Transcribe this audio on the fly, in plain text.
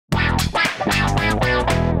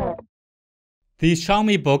The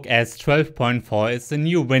Xiaomi Book S 12.4 is a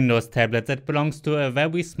new Windows tablet that belongs to a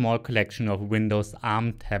very small collection of Windows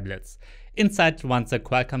ARM tablets. Inside runs a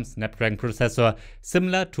Qualcomm Snapdragon processor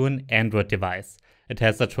similar to an Android device. It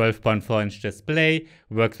has a 12.4-inch display,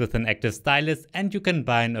 works with an active stylus, and you can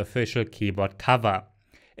buy an official keyboard cover.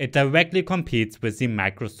 It directly competes with the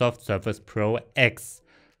Microsoft Surface Pro X.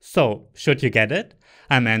 So, should you get it?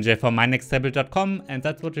 I'm NJ from mynexttablet.com, and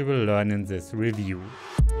that's what you will learn in this review.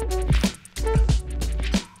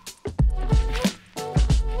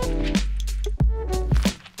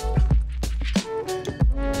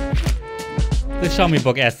 The Xiaomi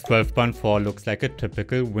Book S 12.4 looks like a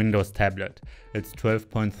typical Windows tablet. It's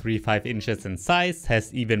 12.35 inches in size,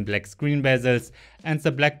 has even black screen bezels, and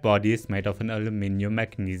the black body is made of an aluminium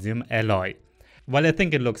magnesium alloy. While I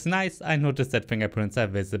think it looks nice, I noticed that fingerprints are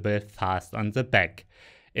visible fast on the back.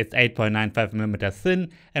 It's 8.95mm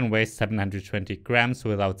thin and weighs 720 grams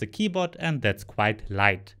without the keyboard, and that's quite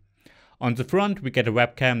light. On the front, we get a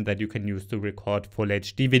webcam that you can use to record full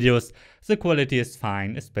HD videos. The quality is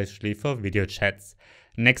fine, especially for video chats.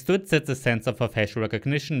 Next to it sits a sensor for facial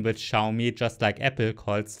recognition, which Xiaomi, just like Apple,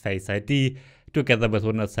 calls Face ID. Together with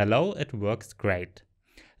Windows Hello, it works great.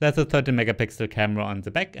 There's a 30-megapixel camera on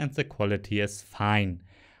the back, and the quality is fine.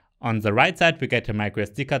 On the right side, we get a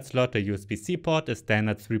microSD card slot, a USB-C port, a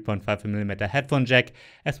standard 3.5mm headphone jack,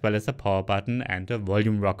 as well as a power button and a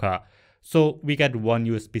volume rocker. So we get one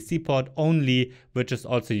USB-C port only, which is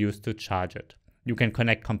also used to charge it. You can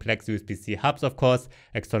connect complex USB-C hubs, of course,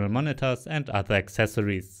 external monitors, and other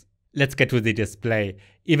accessories. Let's get to the display.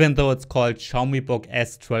 Even though it's called Xiaomi Book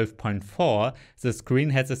S 12.4, the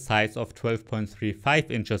screen has a size of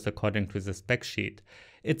 12.35 inches according to the spec sheet.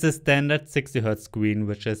 It's a standard 60Hz screen,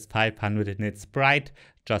 which is 500 nits bright,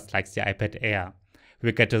 just like the iPad Air.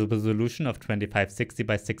 We get a resolution of 2560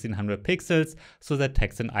 by 1600 pixels, so that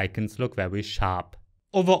text and icons look very sharp.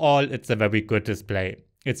 Overall, it's a very good display.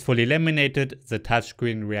 It's fully laminated, the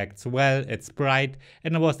touchscreen reacts well, it's bright,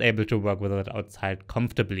 and I was able to work with it outside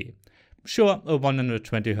comfortably. Sure, a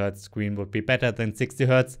 120Hz screen would be better than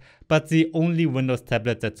 60Hz, but the only Windows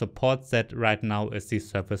tablet that supports that right now is the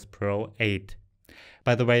Surface Pro 8.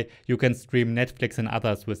 By the way, you can stream Netflix and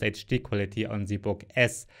others with HD quality on the Book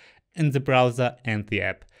S, in the browser and the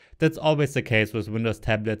app. That's always the case with Windows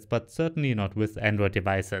tablets, but certainly not with Android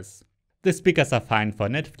devices. The speakers are fine for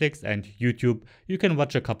Netflix and YouTube. You can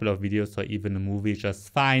watch a couple of videos or even a movie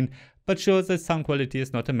just fine, but sure, the sound quality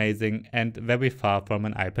is not amazing and very far from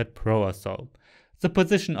an iPad Pro or so. The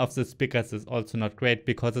position of the speakers is also not great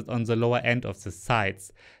because it's on the lower end of the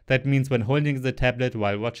sides. That means when holding the tablet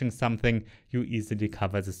while watching something, you easily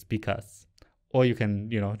cover the speakers. Or you can,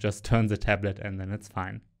 just turn the tablet and then it's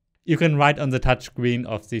fine. You can write on the touchscreen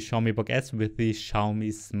of the Xiaomi Book S with the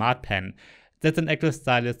Xiaomi Smart Pen. That's an active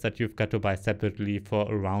stylus that you've got to buy separately for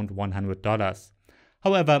around $100.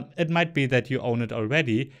 However, it might be that you own it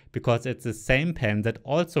already because it's the same pen that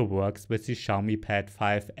also works with the Xiaomi Pad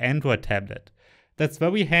 5 Android tablet. That's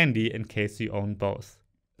very handy in case you own both.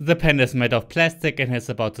 The pen is made of plastic and is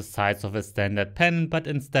about the size of a standard pen, but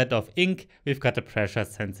instead of ink, we've got a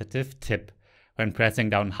pressure-sensitive tip. When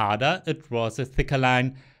pressing down harder, it draws a thicker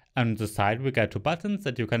line. On the side we get two buttons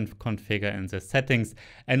that you can configure in the settings,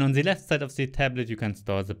 and on the left side of the tablet you can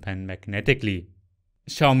store the pen magnetically.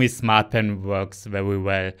 Xiaomi Smart Pen works very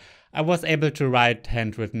well. I was able to write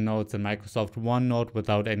handwritten notes in Microsoft OneNote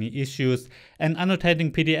without any issues, and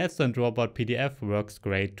annotating PDFs and Drawboard PDF works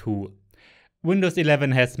great too. Windows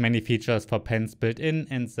 11 has many features for pens built in,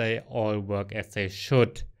 and they all work as they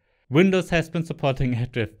should. Windows has been supporting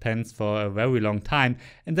active pens for a very long time,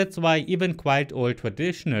 and that's why even quite old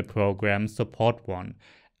traditional programs support one.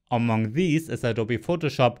 Among these is Adobe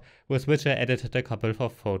Photoshop, with which I edited a couple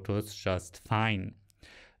of photos just fine.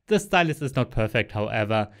 The stylus is not perfect,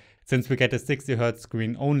 however. Since we get a 60Hz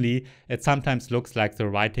screen only, it sometimes looks like the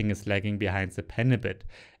writing is lagging behind the pen a bit,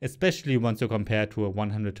 especially once you compare to a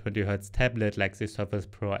 120Hz tablet like the Surface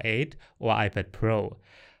Pro 8 or iPad Pro.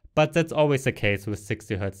 But that's always the case with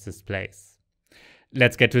 60Hz displays.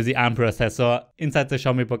 Let's get to the ARM processor. Inside the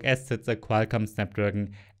Xiaomi Book S sits a Qualcomm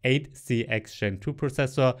Snapdragon 8CX Gen 2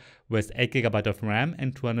 processor with 8GB of RAM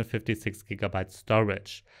and 256GB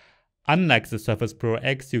storage. Unlike the Surface Pro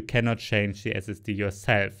X, you cannot change the SSD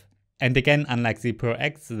yourself. And again, unlike the Pro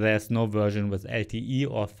X, there's no version with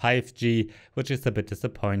LTE or 5G, which is a bit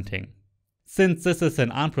disappointing. Since this is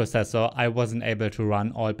an ARM processor, I wasn't able to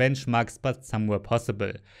run all benchmarks, but some were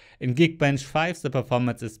possible. In Geekbench 5, the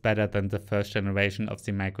performance is better than the first generation of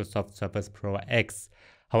the Microsoft Surface Pro X.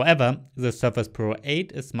 However, the Surface Pro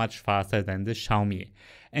 8 is much faster than the Xiaomi,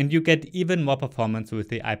 and you get even more performance with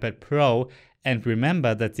the iPad Pro, and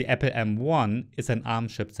remember that the Apple M1 is an ARM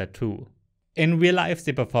chipset too. In real life,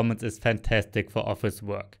 the performance is fantastic for office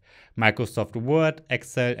work. Microsoft Word,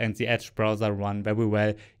 Excel and the Edge browser run very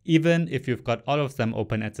well, even if you've got all of them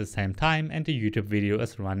open at the same time and a YouTube video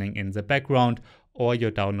is running in the background or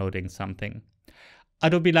you're downloading something.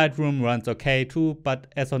 Adobe Lightroom runs okay too, but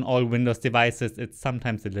as on all Windows devices, it's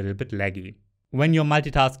sometimes a little bit laggy. When you're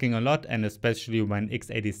multitasking a lot, and especially when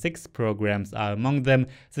x86 programs are among them,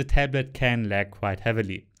 the tablet can lag quite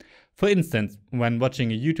heavily. For instance, when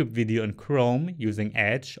watching a YouTube video in Chrome using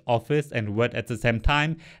Edge, Office and Word at the same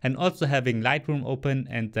time, and also having Lightroom open,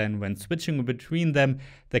 and then when switching between them,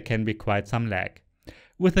 there can be quite some lag.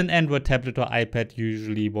 With an Android tablet or iPad, you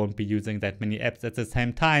usually won't be using that many apps at the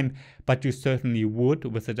same time, but you certainly would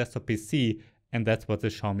with a desktop PC, and that's what the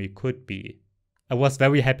Xiaomi could be. I was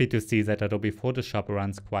very happy to see that Adobe Photoshop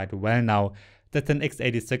runs quite well now. That's an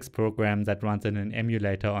x86 program that runs in an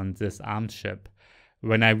emulator on this ARM chip.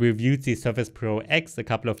 When I reviewed the Surface Pro X a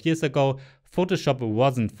couple of years ago, Photoshop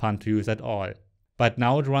wasn't fun to use at all. But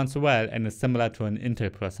now it runs well and is similar to an Intel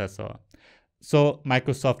processor. So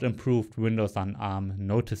Microsoft improved Windows on ARM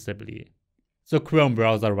noticeably. The Chrome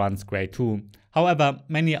browser runs great too. However,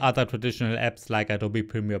 many other traditional apps like Adobe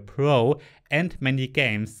Premiere Pro and many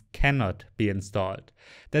games cannot be installed.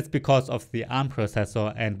 That's because of the ARM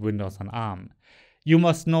processor and Windows on ARM. You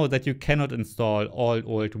must know that you cannot install all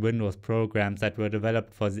old Windows programs that were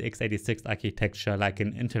developed for the x86 architecture like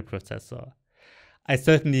an Intel processor. I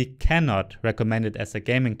certainly cannot recommend it as a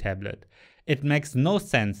gaming tablet. It makes no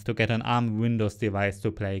sense to get an ARM Windows device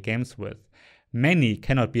to play games with. Many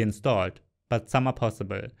cannot be installed, but some are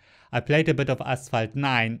possible. I played a bit of Asphalt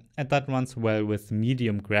 9 and that runs well with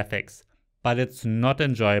medium graphics, but it's not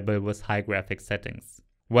enjoyable with high graphics settings.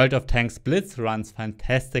 World of Tanks Blitz runs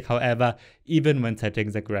fantastic, however, even when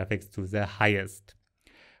setting the graphics to their highest.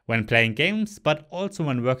 When playing games, but also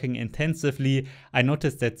when working intensively, I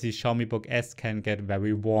noticed that the Xiaomi Book S can get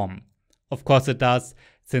very warm. Of course it does,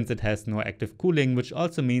 since it has no active cooling, which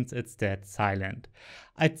also means it's dead silent.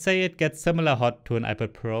 I'd say it gets similar hot to an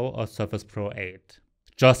iPad Pro or Surface Pro 8.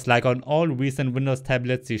 Just like on all recent Windows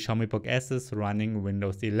tablets, the Xiaomi Book S is running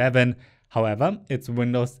Windows 11. However, it's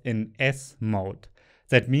Windows in S mode.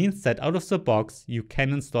 That means that out of the box, you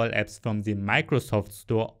can install apps from the Microsoft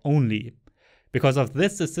Store only. Because of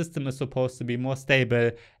this, the system is supposed to be more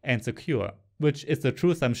stable and secure, which is the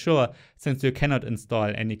truth, I'm sure, since you cannot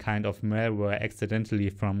install any kind of malware accidentally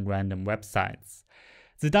from random websites.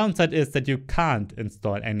 The downside is that you can't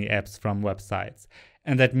install any apps from websites,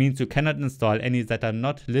 and that means you cannot install any that are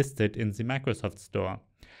not listed in the Microsoft Store.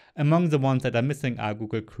 Among the ones that are missing are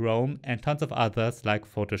Google Chrome and tons of others like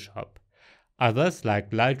Photoshop. Others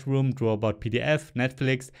like Lightroom, Drawbot PDF,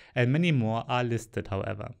 Netflix and many more are listed,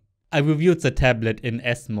 however. I reviewed the tablet in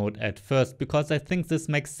S mode at first because I think this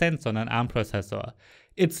makes sense on an ARM processor.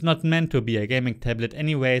 It's not meant to be a gaming tablet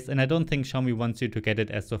anyways, and I don't think Xiaomi wants you to get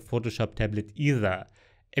it as a Photoshop tablet either.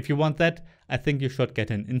 If you want that, I think you should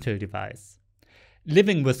get an Intel device.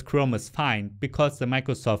 Living with Chrome is fine because the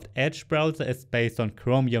Microsoft Edge browser is based on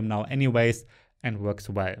Chromium now anyways and works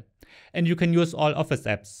well. And you can use all Office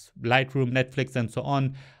apps, Lightroom, Netflix and so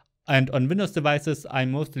on. And on Windows devices, I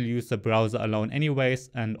mostly use the browser alone anyways,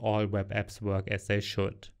 and all web apps work as they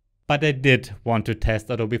should. But I did want to test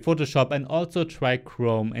Adobe Photoshop and also try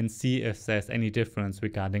Chrome and see if there's any difference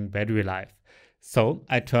regarding battery life. So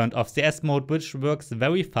I turned off the S mode, which works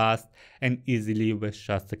very fast and easily with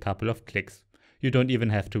just a couple of clicks. You don't even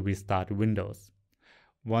have to restart Windows.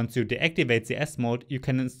 Once you deactivate the S mode, you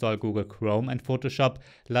can install Google Chrome and Photoshop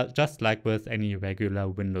just like with any regular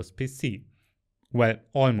Windows PC. Well,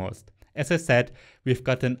 almost. As I said, we've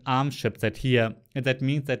got an ARM chipset here, and that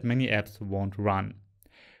means that many apps won't run.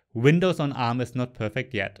 Windows on ARM is not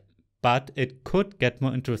perfect yet, but it could get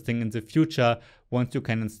more interesting in the future once you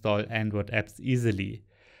can install Android apps easily.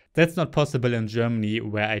 That's not possible in Germany,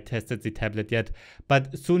 where I tested the tablet yet,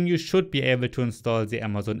 but soon you should be able to install the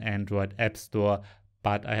Amazon Android App Store,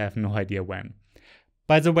 but I have no idea when.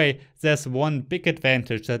 By the way, there's one big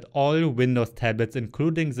advantage that all Windows tablets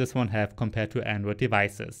including this one have compared to Android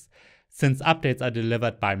devices. Since updates are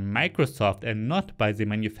delivered by Microsoft and not by the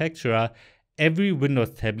manufacturer, every Windows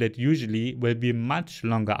tablet usually will be much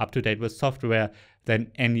longer up to date with software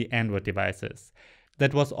than any Android devices.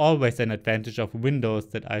 That was always an advantage of Windows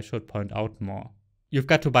that I should point out more. You've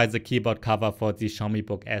got to buy the keyboard cover for the Xiaomi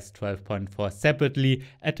Book S 12.4 separately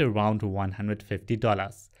at around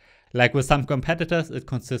 $150. Like with some competitors, it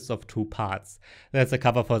consists of two parts. There's a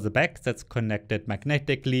cover for the back that's connected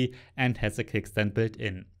magnetically and has a kickstand built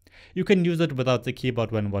in. You can use it without the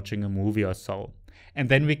keyboard when watching a movie or so. And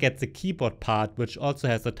then we get the keyboard part, which also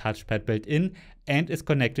has a touchpad built in and is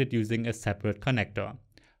connected using a separate connector.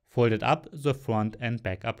 Folded up, the front and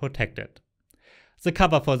back are protected. The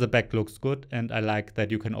cover for the back looks good, and I like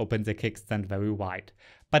that you can open the kickstand very wide.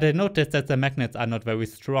 But I noticed that the magnets are not very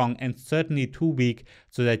strong and certainly too weak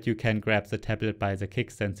so that you can grab the tablet by the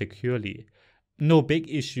kickstand securely. No big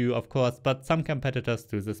issue of course, but some competitors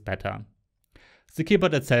do this better. The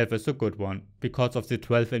keyboard itself is a good one. Because of the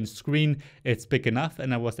 12-inch screen, it's big enough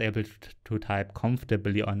and I was able to type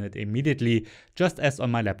comfortably on it immediately, just as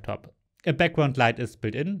on my laptop. A background light is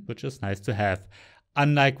built in, which is nice to have.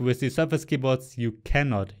 Unlike with the Surface keyboards, you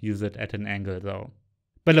cannot use it at an angle though.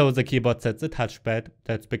 Below the keyboard sits a touchpad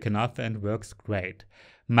that's big enough and works great.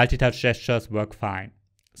 Multi-touch gestures work fine.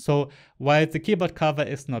 So while the keyboard cover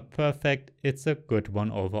is not perfect, it's a good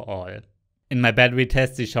one overall. In my battery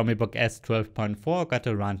test, the Xiaomi Book S 12.4 got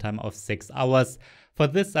a runtime of 6 hours. For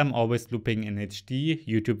this I'm always looping in HD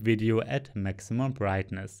YouTube video at maximum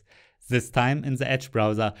brightness. This time in the Edge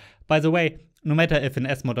browser. By the way, no matter if in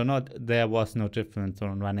S mode or not, there was no difference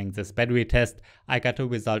on running this battery test. I got a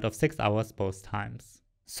result of 6 hours both times.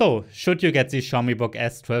 So, should you get the Xiaomi Book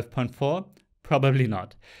S 12.4? Probably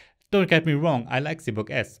not. Don't get me wrong, I like the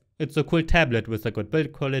Book S. It's a cool tablet with a good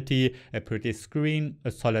build quality, a pretty screen,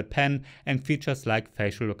 a solid pen, and features like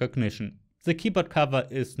facial recognition. The keyboard cover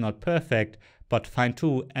is not perfect, but fine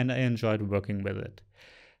too, and I enjoyed working with it.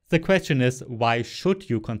 The question is, why should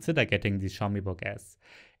you consider getting the Xiaomi Book S?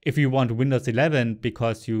 If you want Windows 11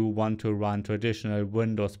 because you want to run traditional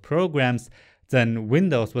Windows programs, then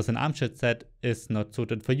Windows with an ARM chipset is not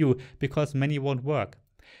suited for you because many won't work.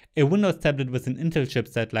 A Windows tablet with an Intel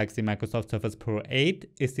chipset like the Microsoft Surface Pro 8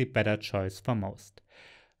 is the better choice for most.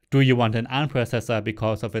 Do you want an ARM processor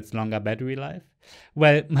because of its longer battery life?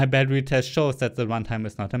 Well, my battery test shows that the runtime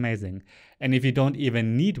is not amazing. And if you don't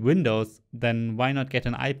even need Windows, then why not get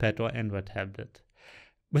an iPad or Android tablet?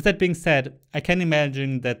 With that being said, I can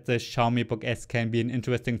imagine that the Xiaomi Book S can be an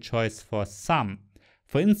interesting choice for some.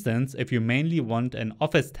 For instance, if you mainly want an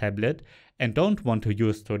office tablet and don't want to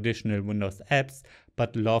use traditional Windows apps,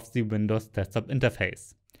 but love the Windows desktop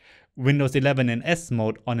interface. Windows 11 in S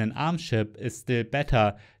mode on an ARM chip is still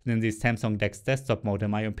better than the Samsung DeX desktop mode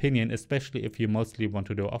in my opinion, especially if you mostly want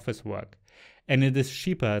to do office work. And it is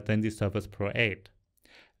cheaper than the Surface Pro 8.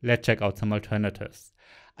 Let's check out some alternatives.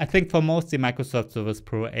 I think for most the Microsoft Surface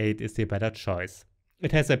Pro 8 is the better choice.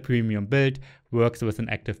 It has a premium build, works with an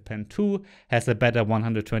Active Pen 2, has a better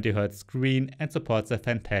 120Hz screen and supports a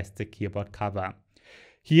fantastic keyboard cover.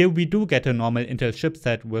 Here we do get a normal Intel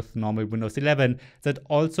chipset with normal Windows 11 that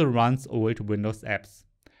also runs old Windows apps.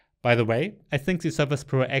 By the way, I think the Surface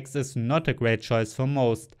Pro X is not a great choice for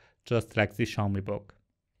most, just like the Xiaomi Book.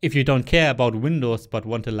 If you don't care about Windows but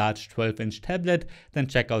want a large 12-inch tablet, then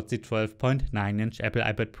check out the 12.9-inch Apple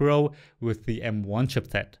iPad Pro with the M1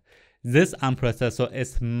 chipset. This ARM processor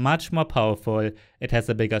is much more powerful, it has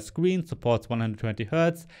a bigger screen, supports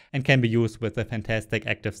 120Hz and can be used with a fantastic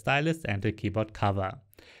active stylus and a keyboard cover.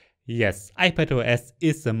 Yes, iPadOS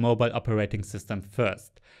is a mobile operating system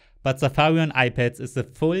first, but Safari on iPads is a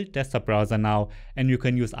full desktop browser now and you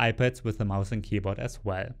can use iPads with a mouse and keyboard as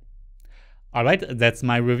well. Alright, that's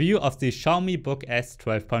my review of the Xiaomi Book S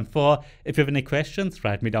 12.4. If you have any questions,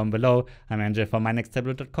 write me down below. I'm Andrzej from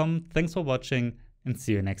mynexttablet.com. Thanks for watching and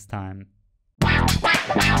see you next time.